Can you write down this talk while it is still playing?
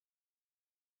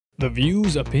The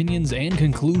views, opinions, and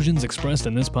conclusions expressed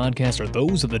in this podcast are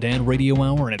those of the Dad Radio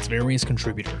Hour and its various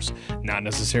contributors, not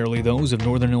necessarily those of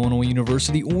Northern Illinois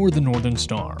University or the Northern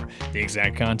Star. The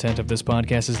exact content of this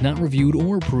podcast is not reviewed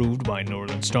or approved by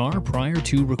Northern Star prior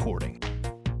to recording.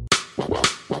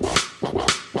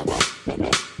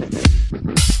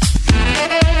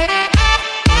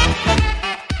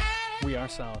 We are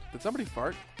solid. Did somebody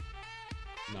fart?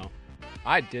 No.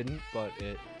 I didn't, but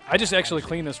it... I just actually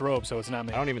cleaned this robe, so it's not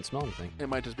me. I don't even smell anything. It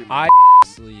might just be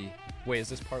me. Wait, is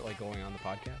this part like going on the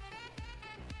podcast?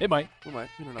 It might. We might.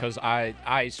 We don't know. Because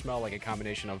I smell like a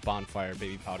combination of bonfire,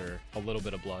 baby powder, a little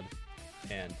bit of blood,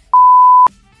 and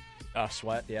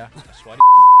sweat. Yeah, sweaty.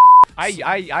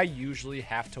 I usually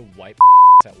have to wipe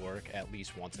at work at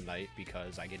least once a night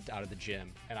because I get out of the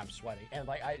gym and I'm sweating and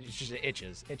it just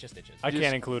itches. It just itches. I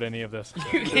can't include any of this.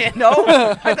 You can't. No.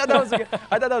 I thought that was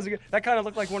a good. That kind of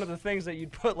looked like one of the things that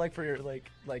you'd put like for your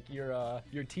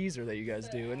your teaser that you guys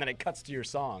do, and then it cuts to your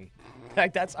song. I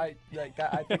think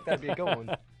that'd be a good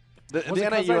one. The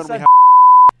NIU one we have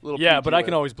little Yeah, PG but I with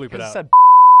can always bleep it out. Said,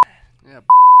 Yeah.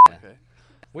 Okay.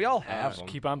 we all have them.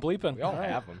 Keep on bleeping. We all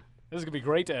have them. This is going to be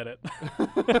great to edit.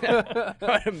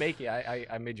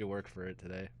 I made you work for it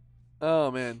today.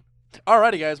 Oh man.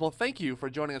 Alrighty, guys. Well, thank you for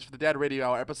joining us for the Dad Radio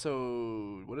Hour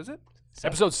episode. What is it?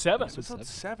 Episode 7. Episode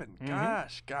 7. Mhm.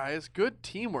 Gosh, guys, good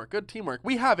teamwork. Good teamwork.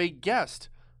 We have a guest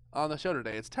on the show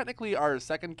today. It's technically our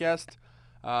second guest.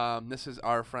 This is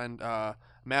our friend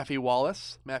Matthew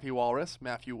Wallace. Matthew Wallace.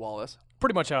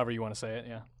 Pretty much however you want to say it,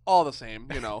 yeah. All the same,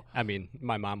 you know. I mean,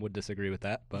 my mom would disagree with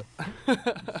that, but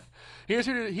He's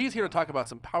here to talk about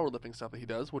some powerlifting stuff that he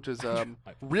does, which is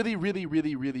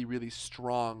really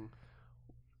strong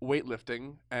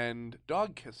weightlifting and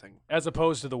dog kissing. As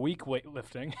opposed to the weak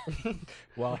weightlifting.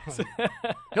 well,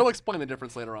 He'll explain the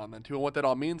difference later on then too, and what that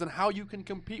all means and how you can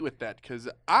compete with that, because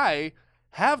I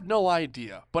have no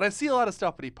idea, but I see a lot of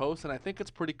stuff that he posts and I think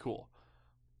it's pretty cool.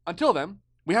 Until then,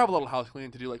 we have a little house cleaning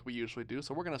to do like we usually do,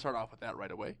 so we're going to start off with that right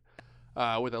away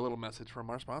with a little message from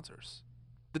our sponsors.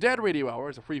 The Dad Radio Hour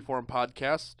is a free-form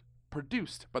podcast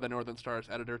produced by the Northern Star's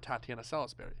editor, Tatiana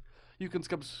Salisbury. You can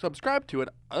subscribe to it.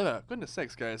 Goodness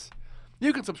sakes, guys.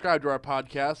 You can subscribe to our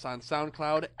podcast on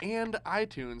SoundCloud and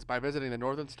iTunes by visiting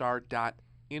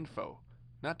thenorthernstar.info,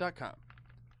 not .com.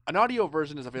 An audio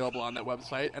version is available on that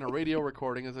website, and a radio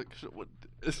recording is... What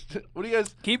do you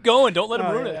guys... Keep going. Don't let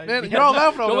him ruin it. Man, you're all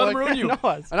laughing over Don't let like, him ruin you.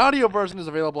 An audio version is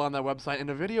available on that website, and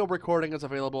a video recording is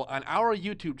available on our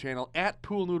YouTube channel at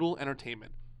Pool Noodle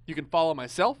Entertainment. You can follow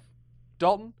myself,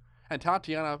 Dalton, and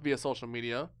Tatiana via social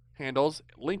media handles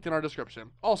linked in our description.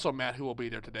 Also Matt, who will be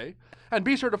there today. And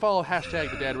be sure to follow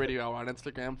hashtag the Dad Radio Hour on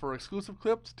Instagram for exclusive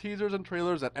clips, teasers, and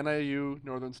trailers at NIU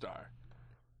Northern Star.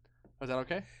 Was that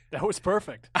okay? That was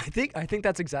perfect. I think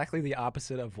that's exactly the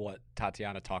opposite of what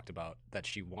Tatiana talked about that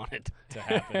she wanted to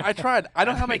happen. I tried. I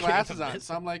don't have my Making glasses a on, mess.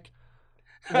 so I'm like...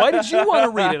 Why did you want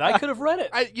to read it? I could have read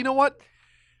it. You know what?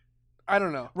 I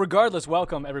don't know. Regardless,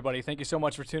 welcome, everybody. Thank you so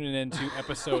much for tuning in to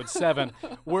episode 7.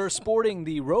 We're sporting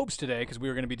the robes today because we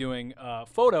were going to be doing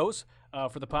photos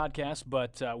for the podcast,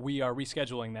 but we are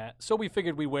rescheduling that. So we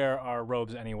figured we'd wear our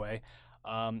robes anyway.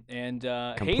 Hayden's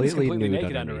completely nude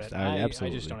naked under underneath. it. I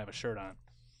just don't have a shirt on.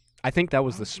 I think that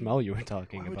was the smell you were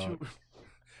talking Why would about. you...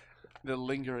 The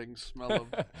lingering smell of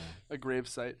a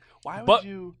gravesite. Why would But-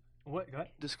 you What?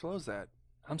 disclose that?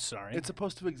 I'm sorry. It's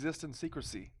supposed to exist in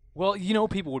secrecy. Well,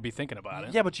 people would be thinking about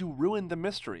it. Yeah, but you ruined the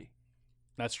mystery.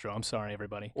 That's true. I'm sorry,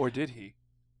 everybody. Or did he?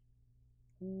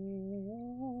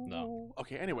 No.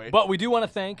 Okay, anyway. But we do want to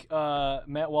thank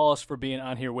Matt Wallace for being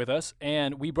on here with us.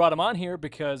 And we brought him on here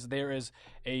because there is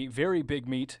a very big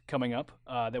meet coming up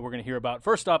that we're going to hear about.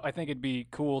 First up, I think it'd be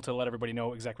cool to let everybody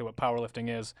know exactly what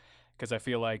powerlifting is, because I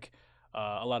feel like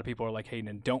a lot of people are like Hayden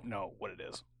and don't know what it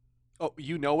is. Oh,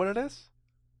 you know what it is?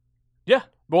 Yeah.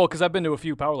 Well, because I've been to a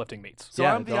few powerlifting meets. So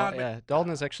I'm the odd man.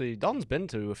 Dalton's been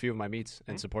to a few of my meets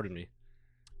and supported me.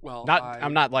 Well,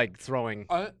 I'm not like throwing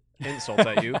insults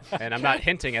at you, and I'm not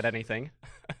hinting at anything.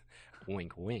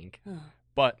 Wink, wink.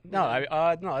 But no,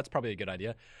 that's probably a good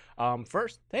idea.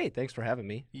 First, hey, thanks for having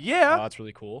me. Yeah. That's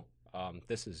really cool.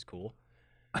 This is cool.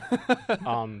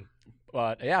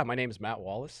 But yeah, my name is Matt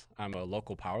Wallace. I'm a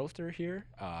local powerlifter here.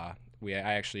 I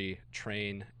actually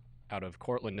train out of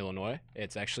Cortland, Illinois.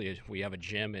 It's actually we have a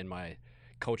gym in my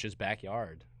coach's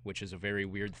backyard, which is a very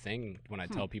weird thing when I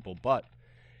tell people, but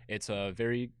it's a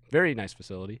very, very nice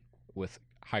facility with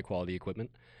high quality equipment.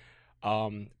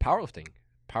 Powerlifting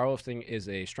is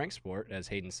a strength sport, as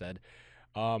Hayden said.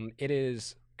 It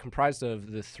is comprised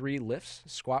of the 3 lifts: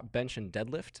 squat, bench, and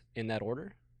deadlift in that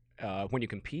order. When you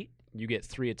compete, you get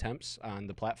 3 attempts on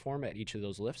the platform at each of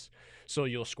those lifts. So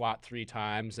you'll squat 3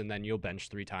 times, and then you'll bench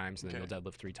 3 times, and then you'll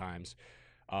deadlift 3 times.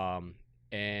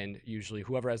 And usually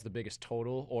whoever has the biggest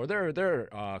total, or there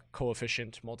are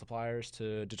coefficient multipliers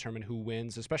to determine who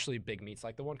wins, especially big meets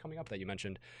like the one coming up that you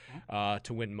mentioned,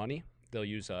 to win money. They'll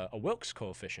use a Wilks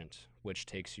coefficient, which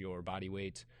takes your body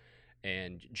weight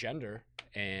and gender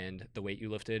and the weight you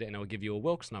lifted, and it'll give you a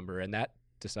Wilks number, and that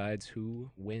decides who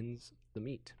wins the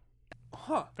meet.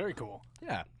 Huh. Very cool.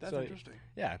 Yeah, That's interesting.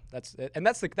 Yeah,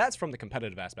 that's from the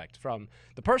competitive aspect. From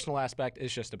the personal aspect,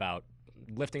 it's just about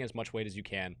lifting as much weight as you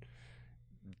can,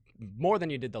 more than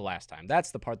you did the last time.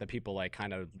 That's the part that people like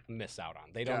kind of miss out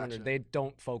on. They don't they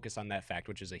don't focus on that fact,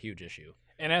 which is a huge issue.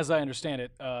 And as I understand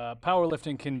it,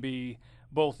 powerlifting can be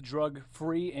both drug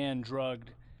free and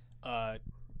drugged,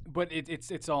 but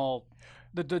it's all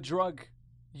the drug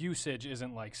usage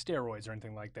isn't like steroids or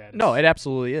anything like that. No, it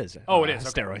absolutely is. Oh, it is.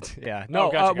 Okay. Steroids. Yeah.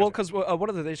 No. Gotcha. Well, because one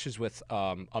of the issues with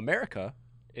America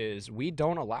is we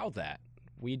don't allow that.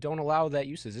 We don't allow that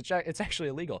usage. It's actually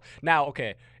illegal. Now,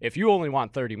 okay, if you only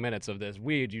want 30 minutes of this,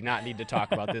 we do not need to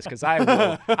talk about this because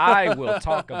I will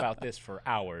talk about this for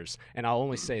hours. And I'll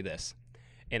only say this.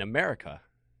 In America,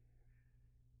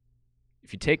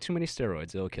 if you take too many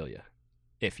steroids, it'll kill you.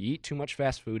 If you eat too much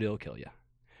fast food, it'll kill you.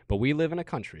 But we live in a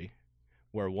country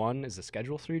where one is a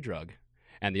Schedule III drug,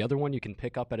 and the other one you can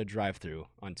pick up at a drive-thru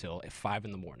until 5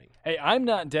 in the morning. Hey, I'm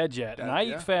not dead yet, and I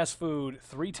eat fast food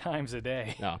 3 times a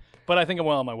day. No. But I think I'm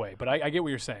well on my way. But I get what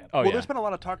you're saying. Oh, Well, there's been a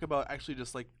lot of talk about actually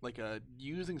just like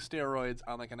using steroids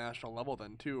on like a national level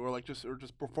then too, or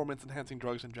just performance enhancing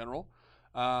drugs in general.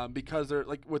 Because they're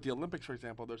like with the Olympics, for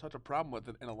example, there's such a problem with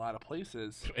it in a lot of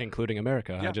places, including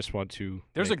America. Yeah. I just want to.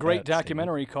 There's a great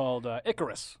documentary called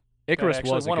Icarus. Icarus that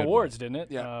actually was won a good awards, one.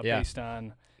 didn't it? Yeah. Based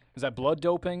on, is that blood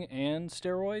doping and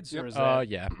steroids? Yep. Or is that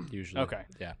Yeah, usually. Okay.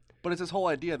 Yeah. but it's this whole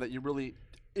idea that you really,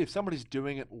 if somebody's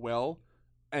doing it well,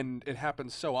 and it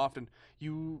happens so often,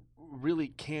 you really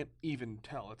can't even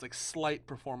tell. It's like slight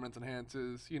performance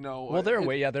enhances, Well, there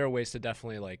are ways to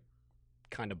definitely like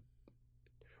kind of.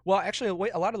 Well, actually,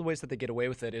 a lot of the ways that they get away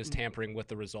with it is tampering with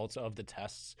the results of the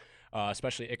tests.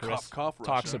 Especially Icarus Cough,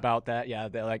 talks Russia. about that. Yeah,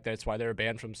 that's why they were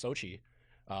banned from Sochi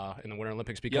in the Winter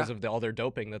Olympics because of all their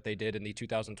doping that they did in the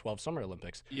 2012 Summer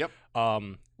Olympics. Yep.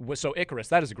 So Icarus,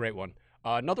 that is a great one.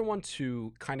 Another one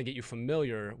to kind of get you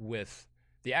familiar with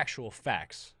the actual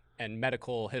facts and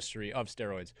medical history of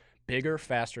steroids. Bigger,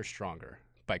 Faster, Stronger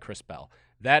by Chris Bell.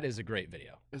 That is a great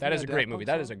video. That is a great movie.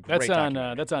 That is a great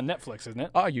documentary. That's on Netflix, isn't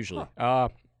it? Usually.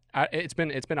 It's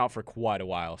been out for quite a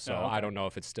while, so okay. I don't know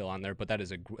if it's still on there, but that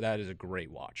is a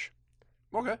great watch.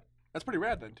 Okay, that's pretty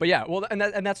rad then. But yeah, well, and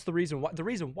that's the reason why. The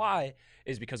reason why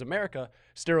is because America,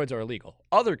 steroids are illegal.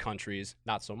 Other countries,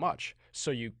 not so much.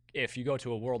 So if you go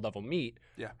to a world level meet,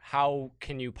 how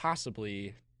can you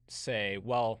possibly say,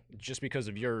 well, just because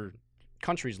of your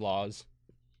country's laws,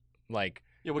 like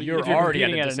you're if you're already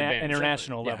competing at an disadvantage.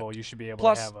 international Yeah. level, you should be able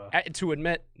Plus, to have a. to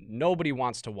admit, nobody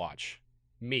wants to watch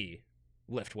me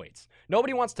lift weights.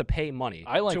 Nobody wants to pay money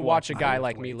to watch a guy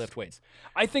like me lift weights.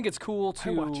 I think it's cool I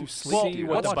watch to you sleep, see dude.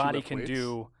 what I the watch you body lift can weights.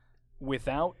 do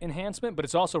without enhancement, but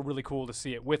it's also really cool to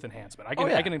see it with enhancement.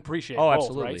 I can appreciate Oh, both,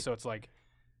 absolutely. right? So it's like,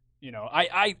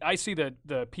 I see the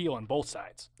appeal on both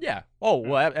sides. Yeah. Oh,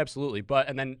 well, absolutely. But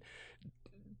and then,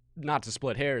 not to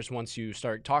split hairs, once you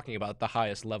start talking about the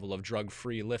highest level of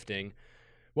drug-free lifting,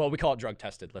 well, we call it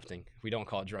drug-tested lifting. We don't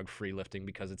call it drug-free lifting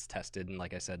because it's tested, and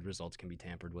like I said, results can be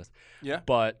tampered with. Yeah.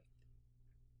 But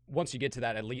once you get to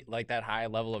that elite, like that high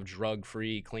level of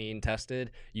drug-free, clean,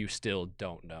 tested, you still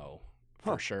don't know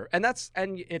for sure. And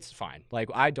it's fine. Like,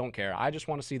 I don't care. I just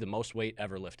want to see the most weight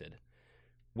ever lifted,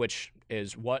 which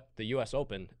is what the U.S.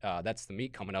 Open, that's the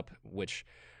meet coming up, which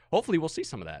hopefully we'll see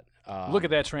some of that. Look at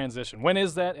that transition. When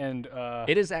is that? And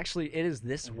it is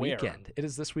this where? weekend. It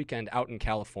is this weekend out in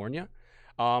California.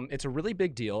 It's a really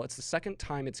big deal. It's the second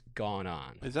time it's gone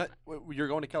on. Is that you're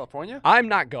going to California? I'm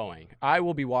not going. I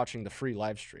will be watching the free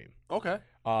live stream. Okay.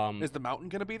 Is the Mountain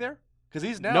going to be there? Because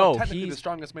he's now No, technically he's- the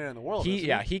strongest man in the world.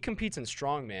 isn't He competes in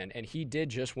strongman, and he did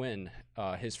just win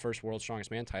his first World's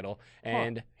Strongest Man title.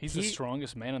 And he's the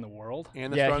strongest man in the world.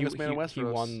 And the strongest man in Westeros. He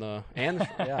won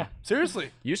the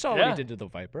Seriously. You saw what Yeah. he did to the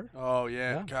Viper. Oh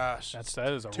yeah. Yeah. Gosh.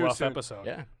 That is a Too rough soon. episode.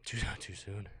 Yeah, too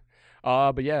soon.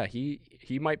 But yeah, he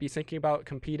might be thinking about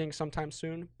competing sometime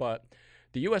soon. But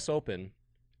the U.S. Open,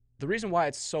 the reason why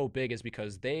it's so big is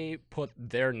because they put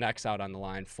their necks out on the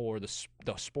line for the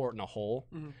sport in a whole,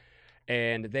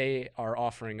 and they are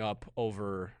offering up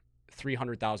over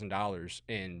 $300,000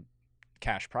 in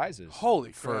cash prizes.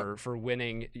 Holy crap. for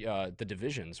winning the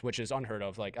divisions, which is unheard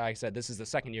of. Like I said, this is the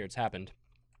second year it's happened.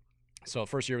 So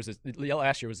last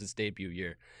year was his debut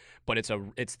year, but it's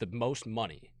the most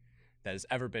money that has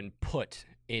ever been put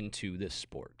into this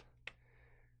sport.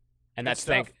 And that's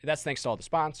thanks to all the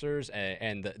sponsors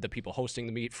and the people hosting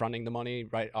the meet, fronting the money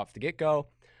right off the get-go.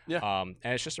 Yeah. And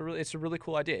it's just a really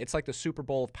cool idea. It's like the Super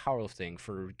Bowl of powerlifting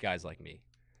for guys like me.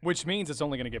 Which means it's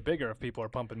only going to get bigger if people are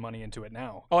pumping money into it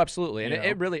now. Oh, absolutely. And You know?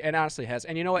 it really, and honestly has.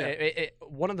 And you know what?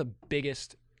 One of the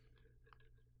biggest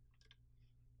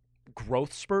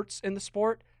growth spurts in the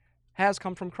sport has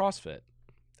come from CrossFit.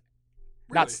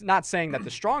 Really? Not saying that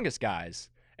the strongest guys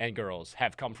and girls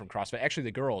have come from CrossFit. Actually,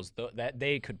 the girls, that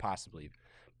they could possibly.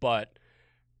 But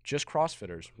just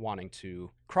CrossFitters wanting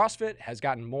to. CrossFit has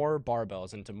gotten more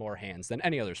barbells into more hands than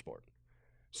any other sport.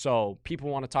 So people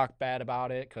want to talk bad about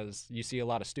it because you see a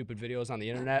lot of stupid videos on the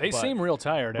internet. They but seem real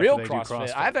tired after real they CrossFit.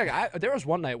 do CrossFit. There was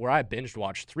one night where I binge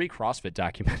watched 3 CrossFit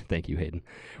documentaries. Thank you, Hayden.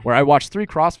 Where I watched 3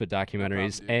 CrossFit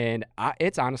documentaries, and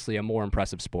it's honestly a more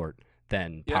impressive sport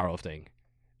than powerlifting.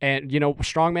 And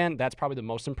strongman, that's probably the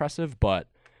most impressive. But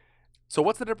So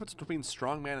what's the difference between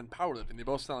strongman and powerlifting? They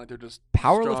both sound like they're just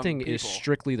powerlifting is strong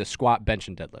strictly the squat, bench,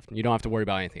 and deadlift. You don't have to worry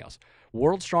about anything else.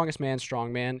 World's Strongest Man,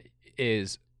 strongman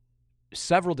is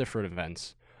several different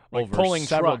events Like over pulling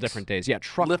several trucks. different days. Yeah,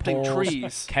 truck lifting pulls,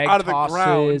 trees keg out of the ground.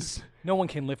 tosses. No one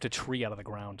can lift a tree out of the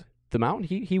ground. The mountain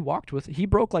he walked with, he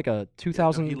broke like a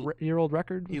 2,000-year-old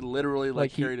record. He literally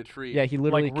Like, carried a tree. Yeah, he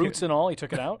literally Like roots and all, he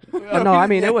took it out? no, I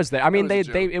mean it was there. I mean That was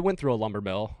a they joke. it went through a lumber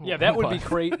mill. Yeah, that would be But-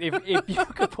 crazy. If you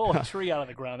could pull a tree out of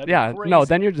the ground, that'd Yeah, be crazy. no,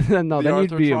 then you'd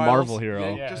Arthur be a trials. Marvel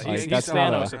hero. Yeah, Just Like, he's that's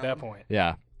not Thanos a- at that point.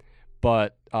 Yeah,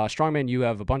 but strongman, you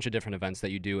have a bunch of different events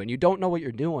that you do, and you don't know what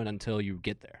you're doing until you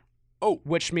get there. Oh.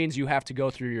 Which means you have to go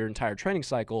through your entire training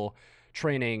cycle,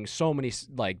 training so many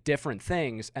different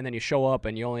things, and then you show up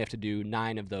and you only have to do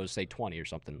 9 of those, say 20 or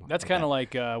something. That's kind of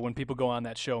like when people go on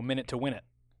that show, Minute to Win It.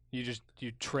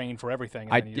 You train for everything.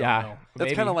 And then you don't know. That's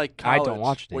maybe. kind of like I college, don't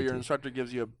watch where your DT. instructor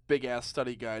gives you a big ass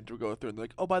study guide to go through, and they're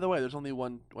like, "Oh, by the way, there's only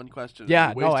one question."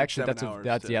 Yeah, You no, wasted actually, 7 hours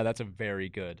that's a very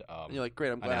good. And you're like,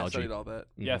 "Great, I'm glad analogy. I studied all that."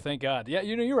 Yeah, thank God. Yeah,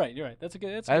 you're right. You're right. That's a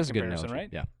good. That is a good comparison, analogy.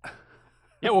 right? Yeah.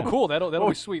 Yeah. Well, cool. That'll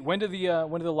be sweet. When do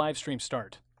the live streams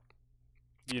start?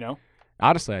 You know.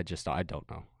 Honestly, I don't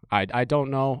know. I don't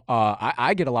know.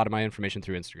 I get a lot of my information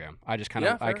through Instagram. I just kind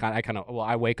of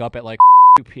I wake up at like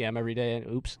 2 p.m. every day. And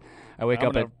oops, I wake I'm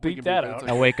up gonna at beat that out.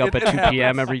 I wake up at 2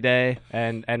 p.m. every day,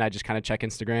 and I just kind of check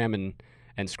Instagram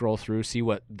and scroll through, see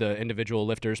what the individual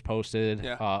lifters posted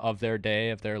of their day,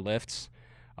 of their lifts.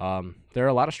 There are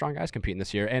a lot of strong guys competing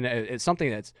this year, and it's something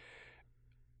that's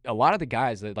a lot of the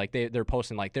guys that they're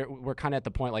posting we're kind of at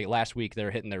the point like last week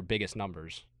they're hitting their biggest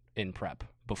numbers in prep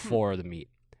before the meet,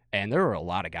 and there are a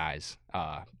lot of guys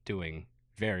doing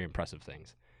very impressive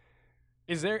things.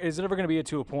 Is it ever going to be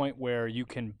to a point where you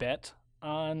can bet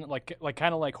on like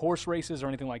kind of like horse races or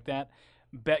anything like that?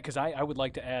 Bet, because I would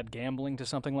like to add gambling to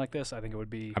something like this. I think it would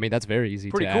be I mean, that's very easy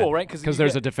pretty to cool, add, right? Because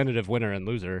there's a definitive winner and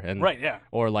loser, and right, yeah.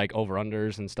 or like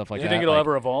over-unders and stuff like Do you that. think it'll Like,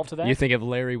 ever evolve to that? you think if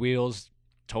Larry Wheels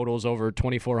totals over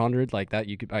 2,400 like that,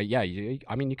 you could I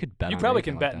mean, you could bet you on probably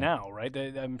anything can like bet that. now, right?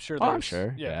 I'm sure. Oh, I'm there's-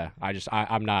 sure. Yeah. Yeah.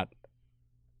 I'm not.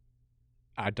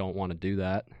 I don't want to do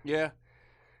that. Yeah.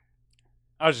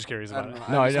 I was just curious I about don't it.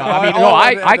 know. No, just- no. all- I mean, all no. of that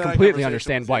I conversation completely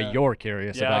understand was, why yeah. you're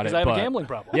curious Yeah, about because it. I have a but gambling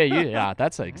problem. yeah.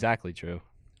 That's exactly true.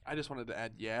 I just wanted to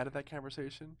add to that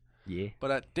conversation. Yeah.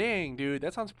 But dang, dude,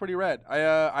 that sounds pretty rad.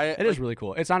 It It is really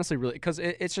cool. It's honestly really because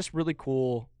it's just really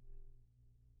cool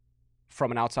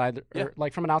from an outside,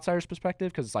 from an outsider's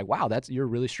perspective, because it's like, wow, you're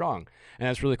really strong, and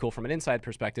that's really cool from an inside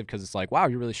perspective because it's like, wow,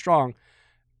 you're really strong,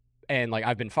 and like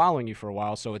I've been following you for a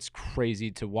while, so it's crazy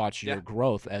to watch your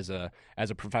growth as a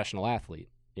professional athlete.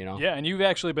 You know? Yeah, and you've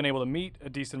actually been able to meet a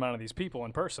decent amount of these people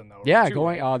in person, though. Yeah, too,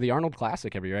 going right? the Arnold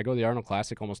Classic every year. I go to the Arnold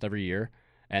Classic almost every year,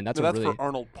 and that's that's really for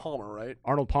Arnold Palmer, right?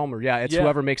 Arnold Palmer. Yeah, it's Yeah.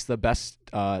 whoever makes the best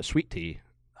sweet tea.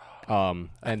 And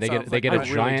they sounds get like a my- I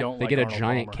really giant don't they like get a Arnold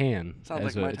giant Palmer. can Sounds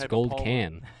as like my it's type of gold Palmer.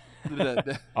 can.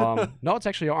 No, it's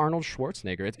actually Arnold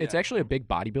Schwarzenegger. It's Yeah. actually a big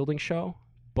bodybuilding show,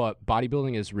 but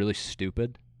bodybuilding is really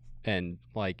stupid, and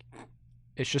like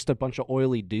it's just a bunch of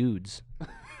oily dudes,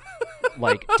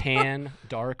 like tan,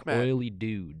 dark, Man. oily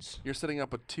dudes. You're setting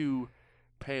up with 2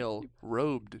 pale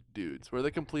robed dudes. We're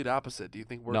the complete opposite. Do you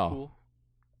think we're No. cool?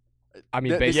 I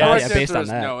mean, The based, correct based answer on is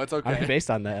that. no, it's okay. I mean,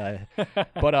 based on that.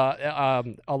 But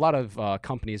a lot of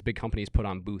big companies put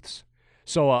on booths.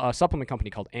 So a supplement company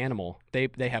called Animal, they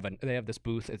have this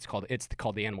booth. It's called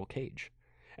the Animal Cage,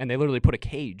 and they literally put a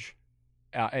cage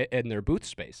in their booth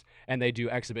space, and they do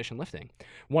exhibition lifting.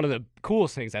 One of the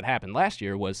coolest things that happened last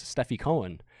year was Steffi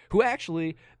Cohen, who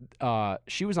actually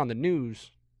she was on the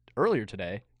news earlier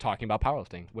today talking about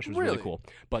powerlifting, which was really cool.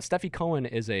 But Steffi Cohen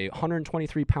is a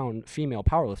 123-pound female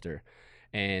powerlifter,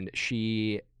 and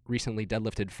she recently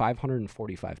deadlifted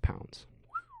 545 pounds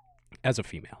as a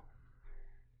female.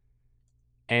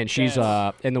 And she's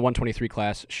in the 123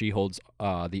 class. She holds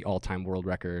the all-time world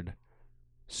record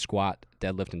squat,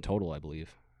 deadlift, and total, I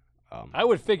believe. I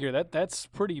would figure that's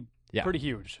pretty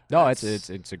huge. No, it's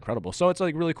incredible. So it's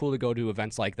like really cool to go to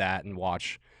events like that and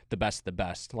watch the best of the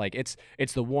best. Like it's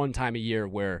the one time a year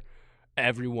where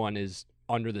everyone is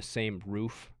under the same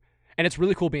roof, and it's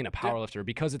really cool being a powerlifter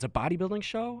because it's a bodybuilding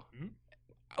show.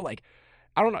 Mm-hmm. Like,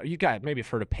 I don't know, you guys maybe have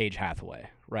heard of Paige Hathaway,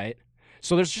 right?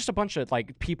 So there's just a bunch of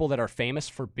like people that are famous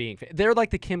for being. They're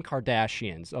like the Kim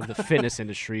Kardashians of the fitness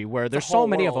industry, where there's so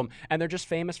many of them, and they're just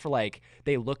famous for like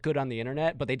they look good on the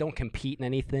internet, but they don't compete in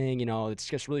anything. You know, it's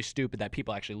just really stupid that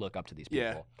people actually look up to these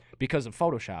people because of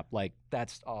Photoshop. Like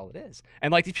that's all it is.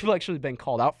 And like these people actually been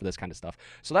called out for this kind of stuff.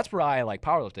 So that's where I like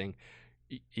powerlifting.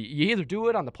 You either do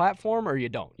it on the platform or you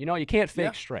don't. You know, you can't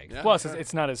fake strength. Yeah. Plus,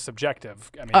 it's not as subjective.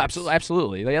 I mean,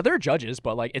 absolutely. Yeah, there are judges,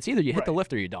 but like it's either you hit the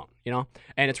lift or you don't. You know,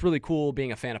 and it's really cool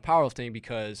being a fan of powerlifting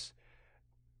because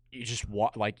you just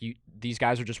these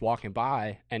guys are just walking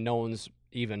by and no one's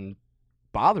even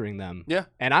bothering them. Yeah.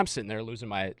 And I'm sitting there losing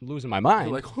my mind.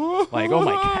 You're like, oh my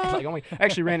god. Like, I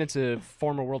actually ran into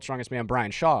former world's strongest man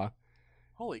Brian Shaw.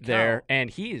 Holy cow. There, and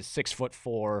he is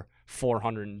 6'4",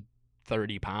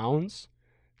 430 pounds.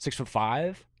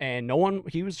 6'5", and no one.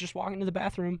 He was just walking to the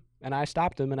bathroom, and I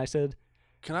stopped him, and I said,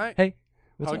 "Can I? Hey,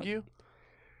 what's hug up?" you?"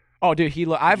 Oh, dude,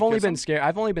 I've only been scared.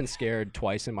 I've only been scared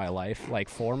twice in my life, like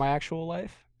for my actual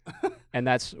life, and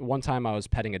that's one time I was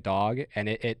petting a dog, and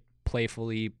it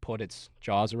playfully put its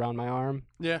jaws around my arm.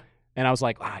 Yeah. And I was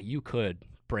like, you could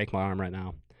break my arm right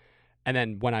now. And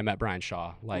then when I met Brian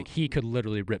Shaw, like he could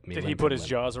literally rip me. Did he put his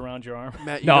jaws around your arm?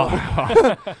 Matt, no.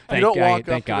 You don't walk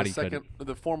up to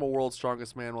the former world's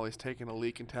strongest man while he's taking a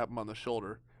leak and tap him on the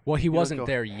shoulder. Well, he wasn't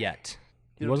there yet.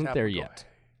 He wasn't there yet.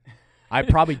 I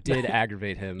probably did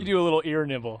aggravate him. You do a little ear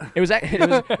nibble. It was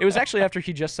actually after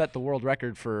he just set the world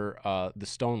record for the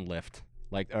stone lift,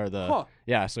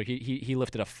 So he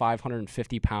lifted a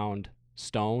 550-pound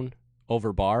stone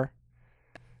over bar.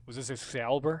 Was this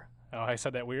Excalibur? Oh, I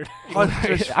said that weird. I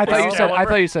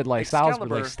thought you said like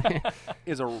Excalibur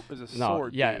is a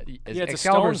sword. Yeah, dude. It's a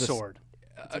stone sword.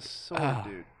 It's a sword,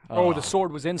 dude. Oh, the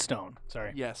sword was in stone.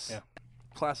 Sorry. Yes. Yeah.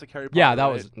 Classic Harry Potter. Yeah, that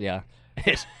was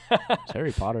It's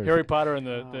Harry Potter. Harry Potter and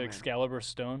the Excalibur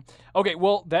stone. Okay,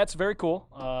 well that's very cool.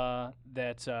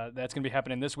 That's gonna be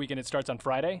happening this weekend. It starts on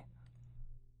Friday.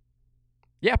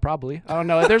 Yeah, probably. I don't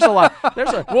know. There's a lot.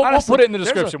 We'll put it in the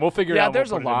description. We'll figure it out. Yeah,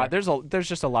 there's a lot. There's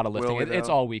just a lot of lifting. It's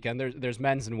all weekend. There's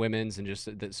men's and women's and just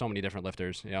so many different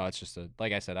lifters. You know, it's just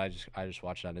like I said. I just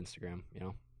watched that on Instagram. You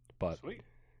know, but sweet.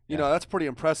 You know, that's pretty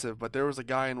impressive. But there was a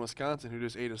guy in Wisconsin who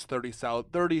just ate his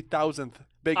 30,000th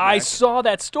Big Mac. I saw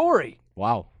that story.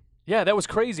 Wow. Yeah, that was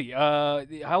crazy.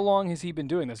 How long has he been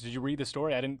doing this? Did you read the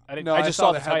story? I didn't. No, I just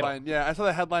saw the headline. title. Yeah, I saw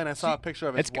the headline. I saw a picture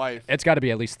of his wife. It's got to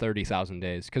be at least 30,000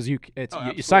 days because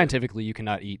scientifically you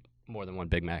cannot eat more than one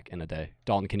Big Mac in a day.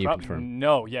 Dalton, can you confirm?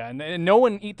 No, yeah, and no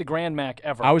one eat the Grand Mac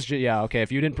ever. Okay.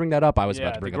 If you didn't bring that up, I was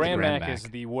about to bring up the Grand Mac. The Grand Mac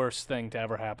is the worst thing to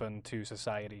ever happen to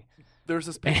society. There's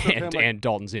this picture of him and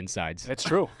Dalton's insides. It's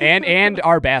true. and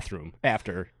our bathroom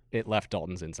after it left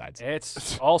Dalton's insides.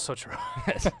 It's also true.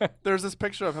 There's this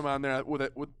picture of him on there with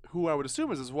who I would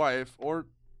assume is his wife or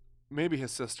maybe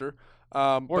his sister,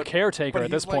 or caretaker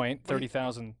at this point.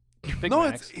 30,000 Big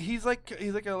Macs. He's like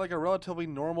a relatively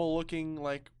normal looking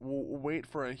weight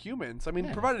for a human. So I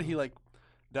mean, provided he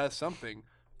does something,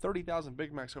 30,000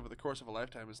 Big Macs over the course of a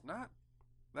lifetime is not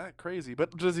that crazy.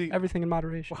 But does he? Everything in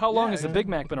moderation. Well, how long has the Big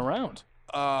Mac been around?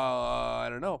 I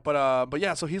don't know, but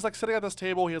yeah. So he's sitting at this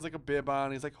table. He has a bib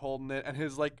on. He's holding it, and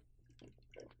his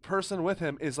person with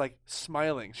him is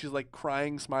smiling. She's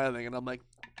crying, smiling, and I'm like,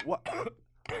 what?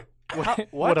 What?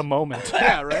 What a moment.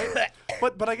 Yeah, right.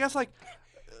 But I guess that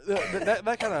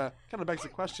kind of begs the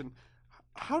question: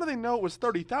 how do they know it was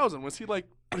 30,000? Was he did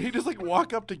he just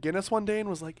walk up to Guinness one day and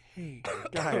was like, "Hey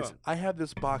guys, I have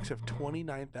this box of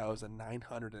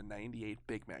 29,998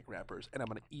 Big Mac wrappers, and I'm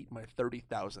gonna eat my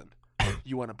 30,000.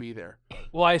 You want to be there?"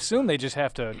 Well, I assume they just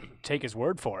have to take his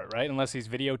word for it, right? Unless he's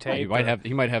videotaped.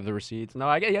 He might have the receipts.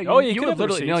 No, you could would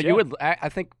literally. Receipts, you would. I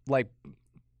think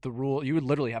the rule. You would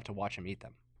literally have to watch him eat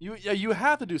them. You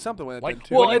have to do something with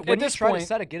it. Well, when you try to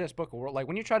set a Guinness Book of World,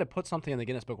 when you try to put something in the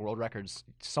Guinness Book of World Records,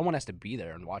 someone has to be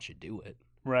there and watch you do it.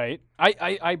 Right.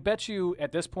 I bet you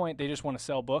at this point they just want to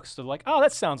sell books. They're like, oh,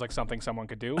 that sounds like something someone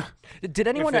could do. Did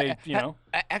anyone?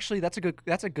 Actually, that's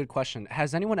a good question.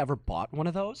 Has anyone ever bought one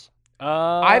of those?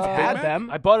 I've had Mac? them.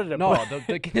 I bought it at No, book.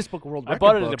 the Guinness Book of World I Record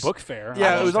bought it at books. a book fair.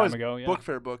 Yeah, a it was long always time ago. Yeah. book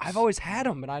fair books. I've always had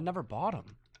them, but I never bought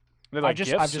them. They're like I've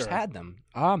gifts, just or- had them.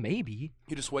 Maybe.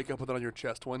 You just wake up with it on your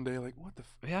chest one day, like, what the?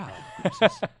 Yeah.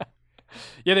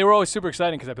 Yeah, they were always super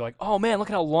exciting because I'd be like, "Oh man, look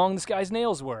at how long this guy's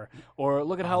nails were," or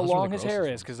 "Look at how those were the long his hair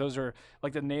grossest is," because those are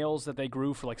like the nails that they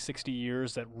grew for like 60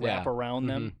 years that wrap Yeah. around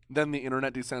them. Then the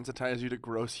internet desensitized you to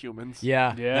gross humans.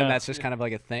 Yeah. Yeah. And that's just kind of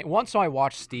like a thing. Once I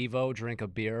watched Steve-O drink a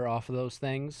beer off of those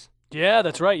things. Yeah,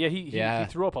 that's right. Yeah, he Yeah.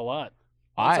 threw up a lot.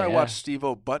 Once I yeah. watched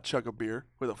Steve-O butt chug a beer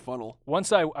with a funnel.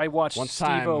 Once I watched One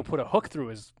Steve-O time- put a hook through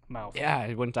his mouth. Yeah,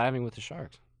 I went diving with the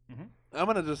sharks. I'm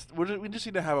gonna we just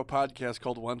need to have a podcast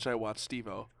called Once I Watched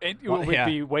Steve-O. It Well, would yeah.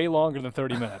 be way longer than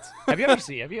 30 minutes. Have you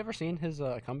ever seen his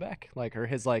comeback?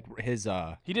 His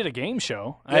He did a game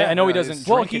show. Yeah, I know he nice. doesn't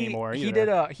well, drink he anymore. he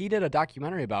either. did a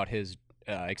documentary about his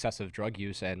excessive drug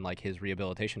use and like his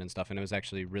rehabilitation and stuff, and it was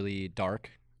actually really dark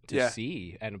to Yeah.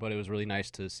 see, but it was really nice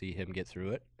to see him get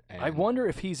through it. I and- wonder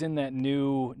if he's in that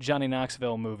new Johnny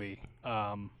Knoxville movie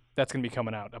that's going to be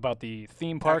coming out about the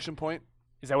theme park. Action Point,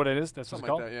 Is that what it is? That's what something it's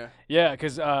called? like that. Yeah. Yeah,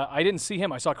 because I didn't see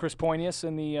him. I saw Chris Poinius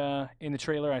in the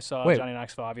trailer. I saw Wait. Johnny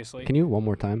Knoxville, obviously. Can you one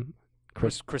more time,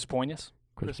 Chris Poinius?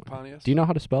 Chris Pontius. Do you know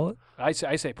how to spell it? I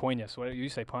say Poinius. What do you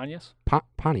say? Pontius?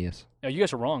 Pontius. No, you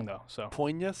guys are wrong though. So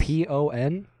Poinius?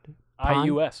 P-O-N.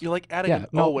 I-U-S. You're like adding Yeah. an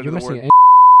No, O into you're the missing word. an.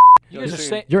 You guys are saying-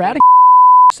 saying You're adding.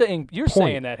 you're point.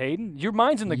 saying that, Hayden. Your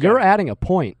mind's in the You're gun. adding a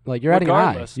point. Like you're adding an I.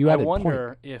 Regardless, You I added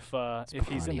wonder if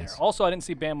he's in there. Pontius. Also, I didn't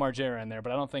see Bam Margera in there,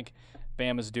 but I don't think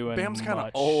Bam is doing Bam's kinda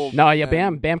much. old. No, yeah,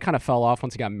 And Bam kind of fell off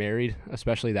once he got married,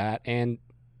 especially that, and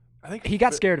I think he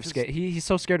got fi- scared of his- snakes. He's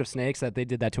so scared of snakes that they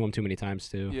did that to him too many times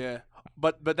too. Yeah,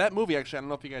 but that movie actually, I don't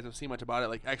know if you guys have seen much about it.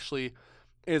 Like, actually,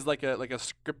 is like a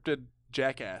scripted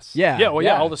Jackass. Yeah, Yeah, well,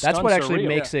 yeah, all the that's what stunts are actually real.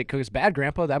 makes it. Because Bad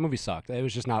Grandpa, that movie sucked. It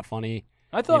was just not funny.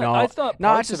 I thought know, I thought no,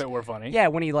 parts it's of just- it were funny. Yeah,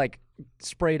 when he like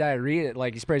spray diarrhea,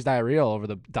 like he sprays diarrhea all over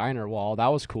the diner wall, that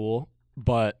was cool.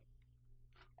 But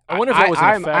I wonder if that was an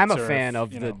I'm effect a or fan if,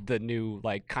 of you know. the new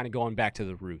like kind of going back to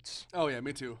the roots Oh yeah,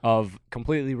 me too. of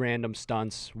completely random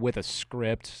stunts with a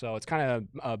script. So it's kind of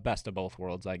a best of both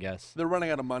worlds, I guess. They're running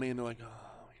out of money and they're like, oh,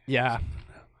 Yeah.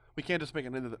 we can't just make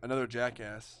another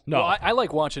Jackass. No. Well, I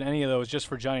like watching any of those just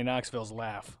for Johnny Knoxville's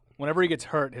laugh. Whenever he gets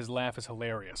hurt, his laugh is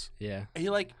hilarious. Yeah. He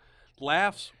like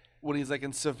laughs when he's like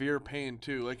in severe pain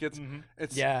too. Like it's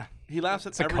Yeah. He laughs at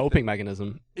It's a everything. coping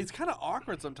mechanism. It's kind of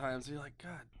awkward sometimes. You're like,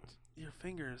 God, your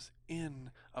fingers in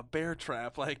a bear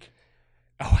trap. Like,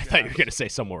 Oh, I thought you were gonna say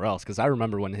somewhere else because I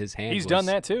remember when his hand. He's was- done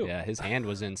that, too. Yeah, his hand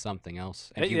was in something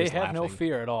else, and They he was have no laughing.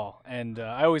 fear at all, and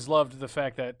I always loved the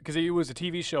fact that because it was a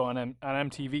TV show on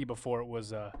MTV before it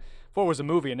was a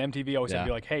movie, and MTV always had to be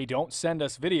Yeah. like, "Hey, don't send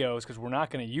us videos because we're not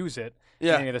going to use it."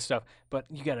 Yeah. Any of this stuff, but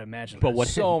you got to imagine. But there's what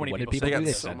so did, many what did people people They do? got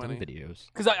They so sent them many. videos.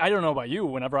 because I don't know about you.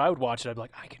 Whenever I would watch it, I'd be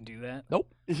like, "I can do that." Nope.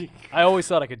 I always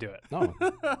thought I could do it. No.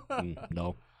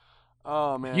 No.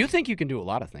 oh man. You think you can do a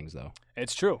lot of things though.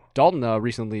 It's true. Dalton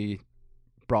recently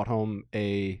brought home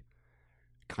a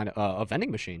kind of a vending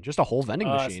machine, just a whole vending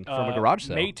machine from a garage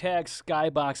sale. Maytag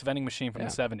Skybox vending machine from Yeah.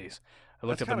 the 70s. I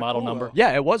looked That's at the kinda model cool, number. though.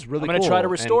 Yeah, it was really I'm gonna cool. try to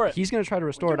and restore it. He's going to try to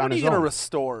restore it what on are his you gonna own.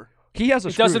 restore? He has a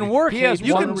It doesn't work. He has Hayden.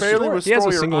 You one can restore barely it. He has restore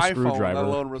a your single iPhone, screwdriver. let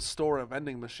alone restore a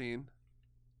vending machine.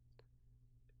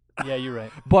 Yeah, you're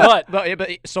right. But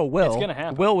so Will, It's gonna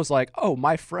happen. Will was like, "Oh,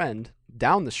 my friend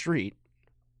down the street,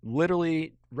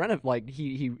 literally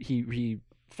he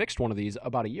fixed one of these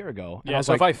about a year ago." And I Yeah, was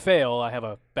so like, if I fail, I have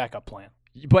a backup plan.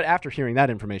 but after hearing that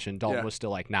information, Dalton Yeah. was still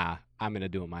like, "Nah, I'm gonna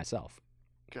do it myself."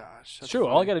 Gosh, It's that's true.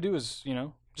 All I funny. got to do is,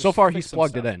 So just far, fix he's some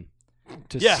plugged stuff. it in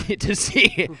to Yeah.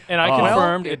 see. And I Well,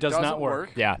 confirmed it does doesn't not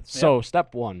work. Yeah. So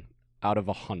step 1 out of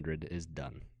 100 is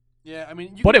done. Yeah, I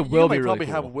mean, But you it will might be really probably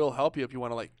cool. have Will help you if you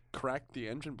want to like crack the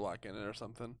engine block in it or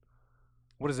something.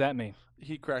 What does that mean?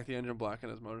 He cracked the engine block in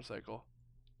his motorcycle.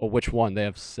 Well, which one? They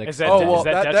have 6. Is that Oh de- well, is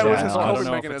that that was detrimental? his I don't coping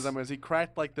know if mechanism. Is he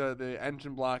cracked like the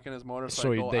engine block in his so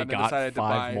motorcycle they and then got decided to 5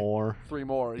 buy more. 3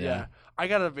 more. Yeah. Yeah, I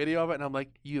got a video of it and I'm like,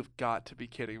 you've got to be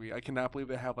kidding me! I cannot believe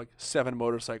they have like 7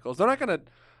 motorcycles. They're not gonna.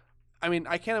 I mean,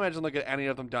 I can't imagine like any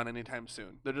of them done anytime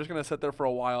soon. They're just gonna sit there for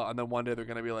a while and then one day they're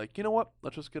gonna be like, you know what?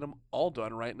 Let's just get them all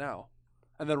done right now,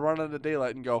 and then run into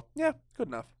daylight and go, yeah, good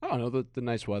enough. I don't know. The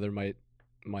nice weather might.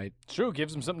 It's true.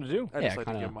 Gives them something to do. I Yeah, just like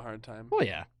to kinda. give them a hard time. Well,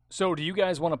 yeah. So, do you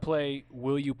guys want to play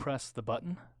Will You Press the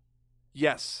Button?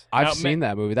 Yes. I've Now, seen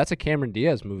that movie. That's a Cameron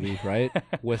Diaz movie, right?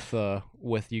 with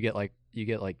you get like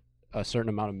a certain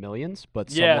amount of millions, but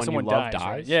someone you love dies.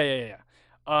 Right? dies.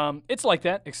 Yeah. It's like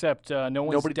that, except no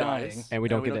one's Nobody dying. dies. And we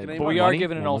don't get get it. any But we money. are Money?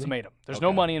 given an No money? ultimatum. There's no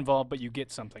Okay. money involved, but you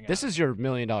get something. This is your $1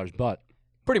 million, but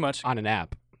pretty much. on an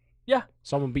app. Yeah.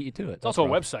 Someone beat you to it. It's also a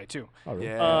website, too. Oh, really?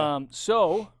 Yeah.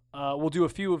 We'll do a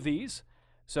few of these.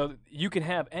 So you can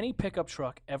have any pickup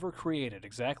truck ever created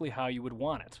exactly how you would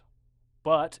want it.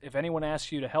 But if anyone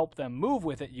asks you to help them move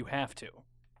with it, you have to.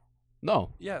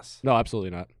 No. Yes. No,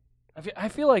 absolutely not. I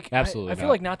feel like Absolutely I feel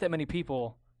not. like not that many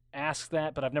people ask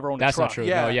that, but I've never owned a That's truck. not true.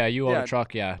 Yeah. No, yeah, you own Yeah. a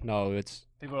truck. Yeah. No, it's.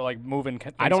 People are like moving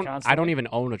things I don't constantly. even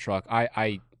own a truck.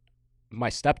 My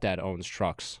stepdad owns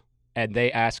trucks, and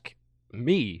they ask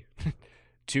me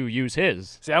to use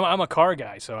his. See, I'm a car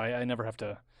guy, so I never have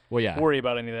to Well, yeah. worry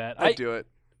about any of that. I'd do it.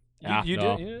 You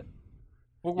no. do? Yeah.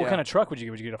 What Yeah. kind of truck would you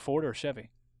get? Would you get a Ford or a Chevy?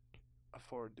 A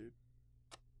Ford, dude.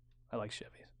 I like Chevys.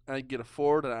 I'd get a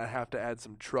Ford, and I have to add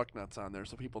some truck nuts on there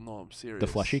so people know I'm serious. The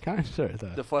fleshy kind, or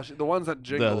The ones that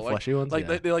jingle. the like, fleshy ones. like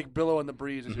yeah. they like billow in the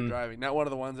breeze as you're Mhm. driving. Not one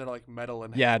of the ones that are like metal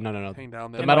and Yeah, no. hang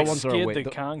down The there. And, metal like, ones are a skid wa- the the-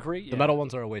 concrete. The Yeah. metal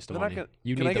ones are a waste of They're not money. gonna-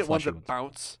 You Can need I the get ones fleshy that ones.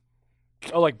 bounce?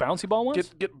 Oh, like bouncy ball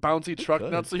ones? Get bouncy truck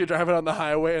could. nuts so you're driving on the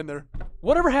highway and they're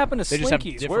Whatever happened to They just have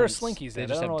Slinkies? Where are different- Slinkies they at?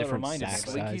 just I don't know have what it different reminded me sack of.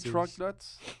 slinky sizes. truck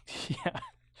nuts. Yeah.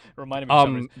 Reminded me of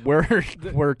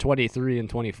something. We're 23 and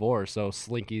 24, so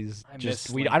Slinkies I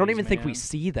just miss I don't Slinkies, even think we man.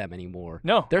 see them anymore.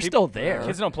 No. They're people- still there.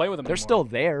 Kids don't play with them They're anymore. still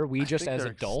there. We I just think as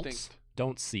they're adults extinct.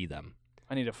 don't see them.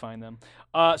 I need to find them.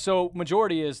 So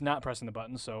majority is not pressing the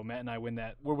button, so Matt and I win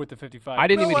that. We're with the 55. I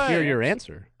didn't No even hear way. your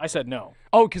answer. I said no.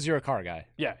 Oh, because you're a car guy.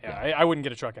 Yeah. Yeah. I wouldn't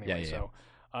get a truck anyway. Yeah. So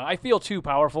I feel too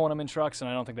powerful when I'm in trucks, and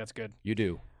I don't think that's good. You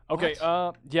do. Okay.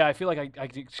 Yeah, I feel like I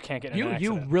just can't get in an You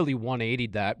accident. really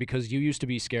 180'd that because you used to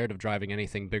be scared of driving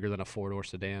anything bigger than a 4-door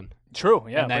sedan. True.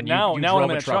 Yeah. and then But now you when I'm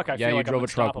drove in a truck, I yeah, feel you like drove I'm a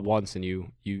truck unstoppable. once, and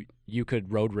you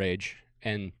could road rage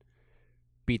and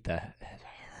beat the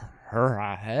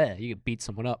you could beat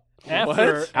someone up.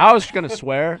 After I was gonna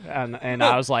swear, and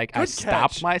I was like, I Good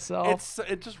stopped catch. myself.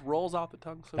 It just rolls off the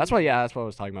tongue. So That's what I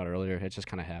was talking about earlier. It just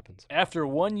kind of happens. After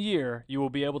 1 year, you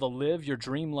will be able to live your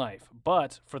dream life.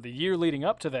 But for the year leading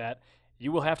up to that,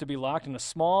 you will have to be locked in a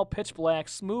small, pitch black,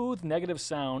 smooth, negative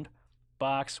sound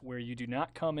box where you do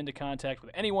not come into contact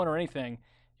with anyone or anything.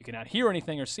 You cannot hear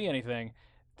anything or see anything.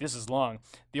 This is long.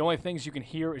 The only things you can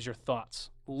hear is your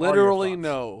thoughts. All your Literally thoughts.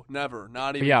 no, never,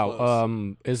 not even Yeah.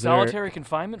 close. Is there? Solitary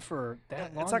confinement for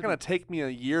that long? It's not gonna take me a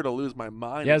year to lose my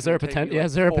mind. Yeah. It's Is there a gonna take potential? me, like,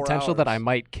 Is there a 4 potential that I hours.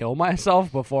 might kill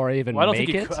myself before I even Well, I don't make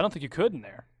think you it? could. I don't think you could in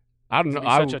there. I don't It'd know.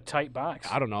 be I, such a tight box.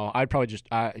 I don't know. I'd probably just.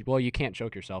 Well, you can't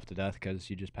choke yourself to death because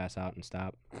you just pass out and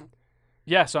stop.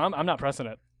 Yeah, so I'm not pressing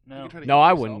it. You No. can try to No, eat I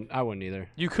yourself. wouldn't. I wouldn't either.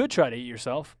 You could try to eat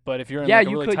yourself, but if you're in Yeah, like a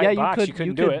you really could. tight Yeah, you box, could. you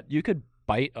couldn't do it. You could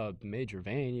bite a major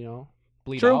vein.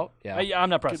 Bleed True. out. Yeah. I'm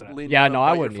not Could pressing it. lean Yeah, down no, and I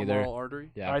bite your wouldn't either. femoral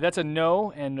artery. Yeah. All right, that's a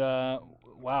no, and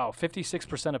wow,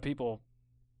 56% of people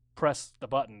press the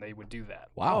button. They would do that.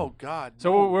 Wow. Oh God.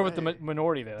 So no we're with the way.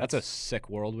 minority there. That's a sick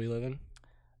world we live in.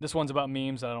 This one's about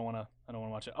memes. I don't want to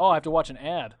watch it. Oh, I have to watch an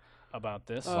ad about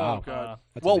this. Oh Wow. God.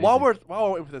 That's Well, while amazing. we're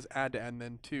waiting for this ad to end,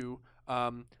 then too,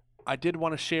 I did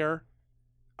want to share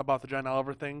about the John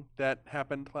Oliver thing that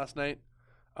happened last night.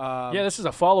 Yeah, this is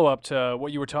a follow up to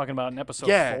what you were talking about in episode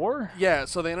 4. Yeah,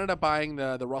 so they ended up buying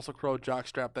the Russell Crowe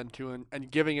jockstrap then too,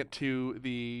 and giving it to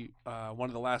the one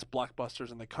of the last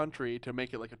blockbusters in the country to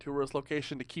make it like a tourist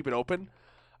location to keep it open.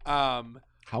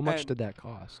 How much and- did that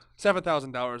cost?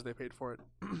 $7,000 they paid for it,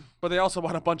 but they also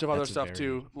bought a bunch of other That's stuff very-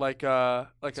 too, like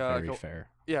That's a very fair.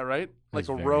 yeah, right, like That's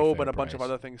a very robe fair and a bunch of price.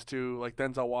 other things too, like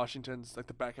Denzel Washington's like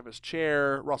the back of his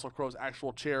chair, Russell Crowe's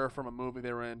actual chair from a movie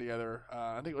they were in together.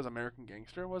 I think it was American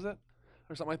Gangster, was it,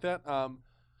 or something like that.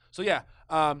 So yeah.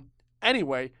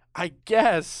 Anyway, I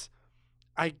guess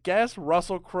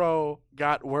Russell Crowe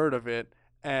got word of it,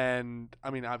 and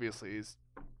I mean, obviously he's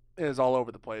is all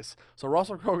over the place. So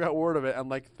Russell Crowe got word of it and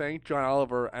like thanked John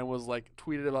Oliver and was like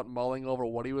tweeted about mulling over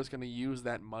what he was going to use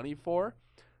that money for,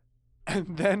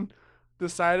 and then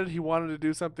decided he wanted to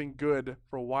do something good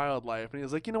for wildlife. And he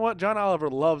was like, you know what, John Oliver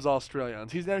loves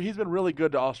Australians. He's been really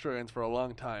good to Australians for a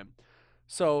long time.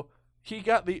 So he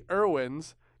got the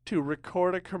Irwins to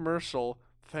record a commercial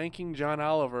thanking John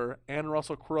Oliver and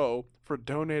Russell Crowe for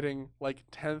donating like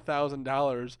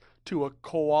 $10,000 to a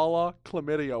koala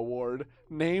chlamydia ward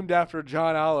named after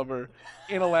John Oliver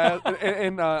in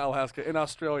in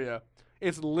Australia.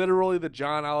 It's literally the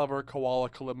John Oliver Koala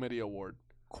Chlamydia Ward.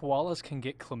 Koalas can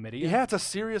get chlamydia? Yeah, it's a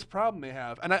serious problem they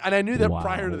have, and I knew that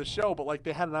prior to Wow. the show, but like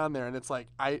they had it on there, and it's like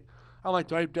I'm like,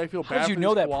 do I feel bad? How did you for know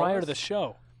these that prior to koalas? the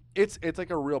show? It's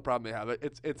like a real problem they have.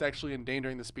 It's actually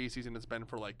endangering the species, and it's been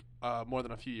for like more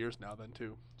than a few years now. Then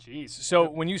too. Jeez. So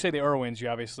when you say the Irwins, you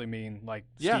obviously mean like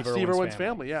Yeah, Steve Steve Irwin's Irwin's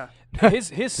family. Yeah.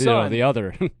 His son, the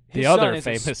other his the other son is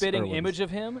a famous spitting Irwins. image of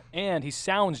him, and he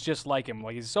sounds just like him.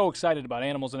 Like he's so excited about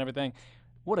animals and everything.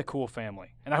 What a cool family.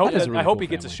 And I hope That is a really I hope cool he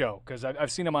gets a family. show because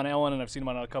I've seen him on Ellen and I've seen him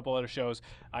on a couple other shows.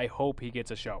 I hope he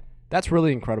gets a show. That's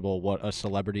really incredible what a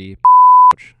celebrity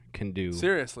can do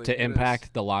Seriously. to it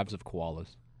impact the lives of koalas.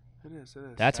 Is. It is. It is.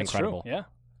 That's That's incredible. true. Yeah.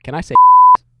 Can I say?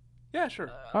 yeah, sure.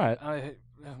 All right.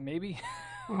 Maybe.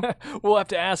 We'll have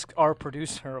to ask our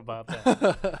producer about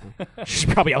that. She's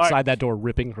probably All right. outside that door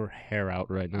ripping her hair out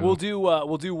right now. We'll do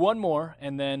one more,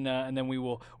 and then we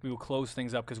will close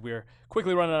things up because we're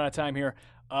quickly running out of time here.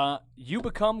 You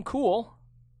become cool,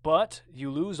 but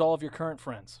you lose all of your current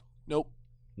friends. Nope.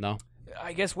 No.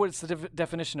 I guess what's the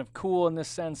definition of cool in this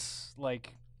sense?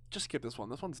 Like, Just skip this one.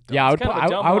 This one's dumb. Yeah, I would. It's kind of a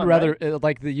dumb I would one, rather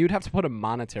you'd have to put a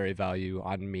monetary value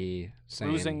on me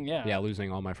saying Losing, yeah. losing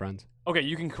all my friends. okay,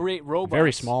 you can create robots.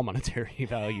 Very small monetary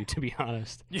value, to be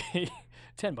honest.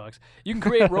 $10. You can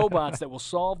create robots that will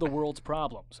solve the world's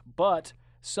problems, but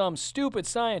some stupid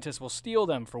scientists will steal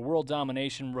them for world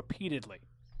domination repeatedly.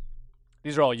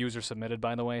 These are all user submitted,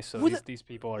 by the way, so Who these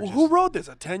people are Well, just... who wrote this?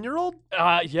 A 10-year-old?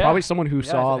 Yeah. Probably someone who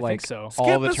Yeah, saw I think like so. all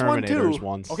Skip the this one, Terminators too.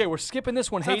 once. Okay, we're skipping this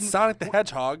one, It's not Hayden. Sonic the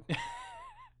Hedgehog.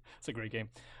 It's a great game.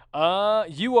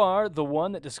 You are the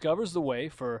one that discovers the way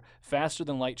for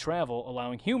faster-than-light travel,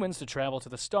 allowing humans to travel to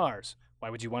the stars. Why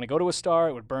would you want to go to a star?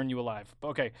 It would burn you alive.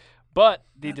 Okay, but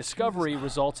the discovery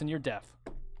results in your death.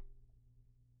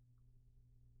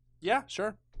 Yeah,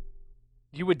 sure.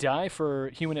 You would die for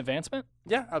human advancement?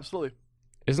 Yeah, absolutely.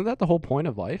 Isn't that the whole point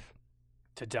of life?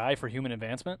 To die for human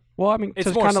advancement? Well, I mean, It's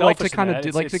to more kind of like to selfish than kind of that. do,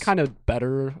 It's- like to it's- kind of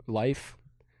better life.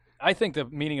 I think the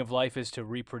meaning of life is to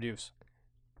reproduce.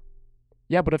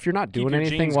 Yeah, but if you're not Keep doing your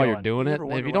anything genes while going. you're doing You it, ever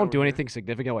wonder if you why don't do we're here? anything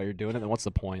significant while you're doing it, then what's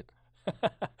the point?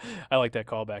 I like that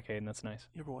callback, Hayden. That's nice.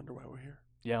 You ever wonder why we're here?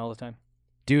 Yeah, all the time.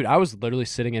 Dude, I was literally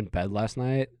sitting in bed last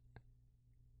night.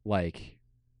 Like,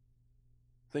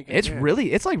 Thinking, it's man,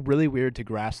 really weird to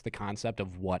grasp the concept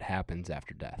of what happens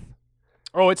after death.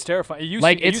 Oh, it's terrifying. It used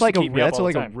Like, to, it it's used to like keep me up that's all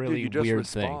like the a time. really you just weird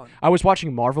thing. respawn. I was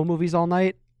watching Marvel movies all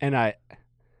night, and I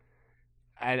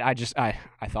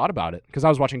thought about it because I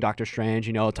was watching Doctor Strange,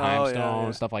 Time Oh, yeah, Stone,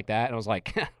 yeah. stuff like that, and I was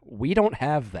like, we don't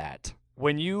have that.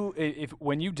 When you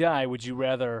die, would you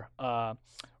rather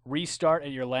restart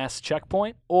at your last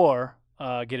checkpoint or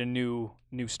get a new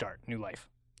start, new life?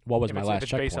 What was If my it's, last if it's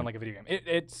checkpoint? based on like a video game.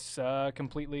 It's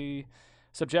completely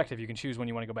subjective. You can choose when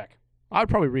you want to go back. I'd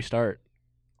probably restart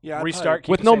Yeah, I'd Restart, keep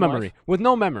with the no same life? memory. With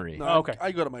no memory. No, Oh, okay.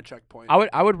 I go to my checkpoint.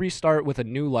 I would restart with a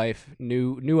new life,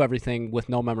 new everything with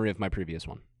no memory of my previous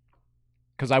one.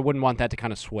 Because I wouldn't want that to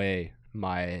kind of sway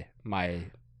my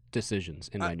decisions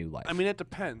in my new life. I mean, it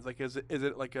depends. Like, is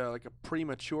it like a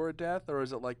premature death, or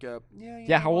is it like a you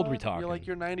Yeah, know how old we what? talking?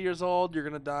 You're 90 years old. You're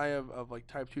gonna die of like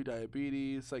type 2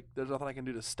 diabetes. Like, there's nothing I can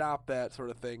do to stop that sort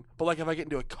of thing. But like, if I get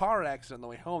into a car accident on the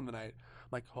way home tonight, I'm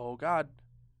like, oh God,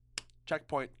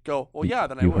 checkpoint, go. Well, yeah,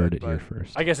 then I you would. heard it but here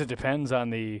first. I guess it depends on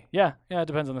the it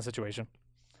depends on the situation.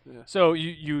 Yeah. So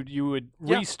you would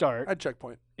Yeah, restart I'd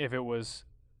checkpoint. if it was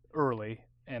early,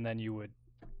 and then you would.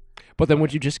 But then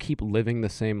would you just keep living the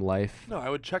same life? No, I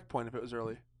would checkpoint if it was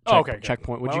early. Oh, okay. good.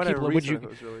 Checkpoint. Would Why you would I keep? Would restart you? if it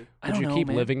was early? I Would don't you know, keep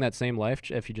man. living that same life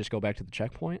if you just go back to the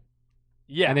checkpoint?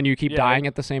 Yeah. And then you keep yeah. dying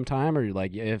at the same time, or you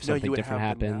like if No, something you would different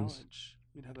have the happens? knowledge.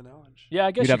 You'd have the knowledge. Yeah,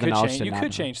 I guess You'd you have the could knowledge change. to You not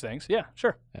could know. change things. Yeah,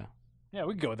 sure. Yeah. Yeah,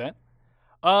 we could go with that.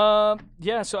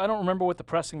 Yeah. So I don't remember what the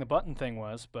pressing the button thing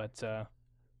was, but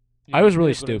I was it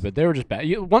really is what it is. stupid. They were just bad.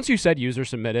 Once you said user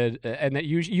submitted, and that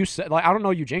you said like I don't know,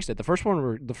 you jinxed it. The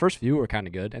first few were kind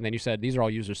of good, and then you said these are all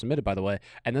user submitted, by the way,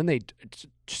 and then they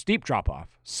steep drop off,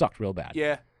 sucked real bad,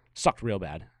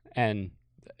 and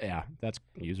yeah, that's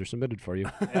user submitted for you.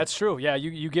 That's true. Yeah,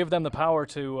 you give them the power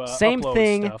to Same upload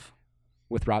thing. stuff.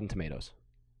 With Rotten Tomatoes,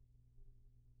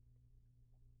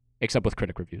 except with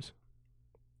critic reviews.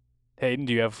 Hayden,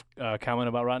 do you have a comment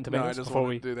about Rotten No, Tomatoes I just before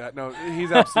wanted we? to do that. No,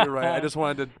 he's absolutely right. I just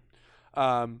wanted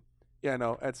to. Yeah,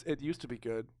 no, it used to be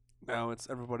good. Now it's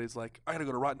everybody's like, I gotta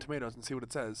go to Rotten Tomatoes and see what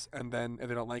it says, and then if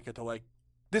they don't like it, they're like,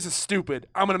 this is stupid.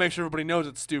 I'm gonna make sure everybody knows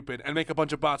it's stupid and make a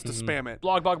bunch of bots to spam it.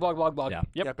 Blog. Yeah.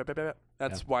 Yep. Yep.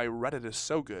 That's why Reddit is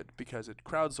so good, because it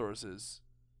crowdsources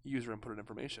user inputted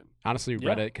information. Honestly,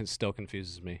 Yeah. Reddit still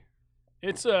confuses me.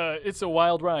 It's a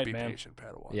wild ride, Be man. patient,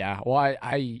 Padawan. Yeah, well,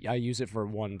 I use it for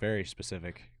one very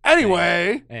specific.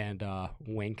 Anyway, And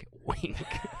wink, wink.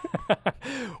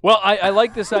 Well, I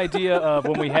like this idea of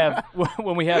when we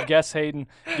have guests, Hayden,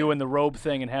 doing the robe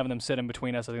thing and having them sit in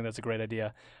between us. I think that's a great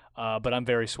idea. But I'm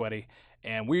very sweaty,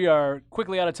 and we are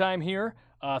quickly out of time here.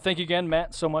 Thank you again,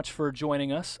 Matt, so much for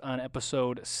joining us on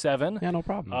episode 7. Yeah, no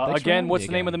problem. Thanks for Again, having what's me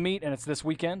the name of the again. meet? And it's this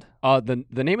weekend. The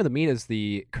name of the meet is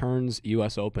the Kearns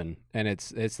U.S. Open, and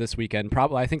it's this weekend.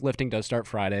 Probably, I think lifting does start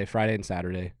Friday and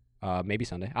Saturday, maybe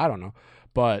Sunday. I don't know,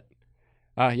 but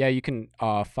Yeah, you can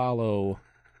follow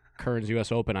Kern's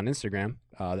U.S. Open on Instagram.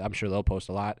 I'm sure they'll post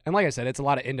a lot. And like I said, it's a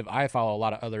lot of I follow a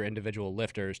lot of other individual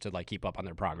lifters to like keep up on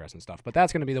their progress and stuff. But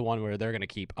that's going to be the one where they're going to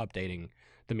keep updating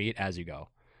the meet as you go.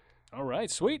 All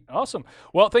right, sweet, awesome.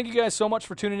 Well, thank you guys so much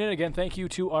for tuning in. Again, thank you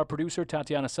to our producer,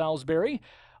 Tatiana Salisbury.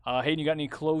 Hayden, you got any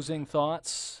closing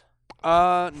thoughts?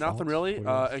 Nothing really,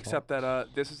 except that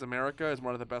This Is America is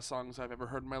one of the best songs I've ever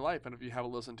heard in my life. And if you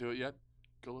haven't listened to it yet,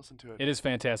 go listen to it. It is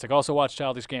fantastic. Also watch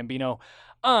Childish Gambino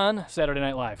on Saturday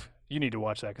Night Live. You need to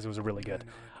watch that because it was really good.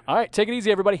 All right, take it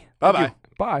easy, everybody. Bye-bye.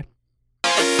 Bye.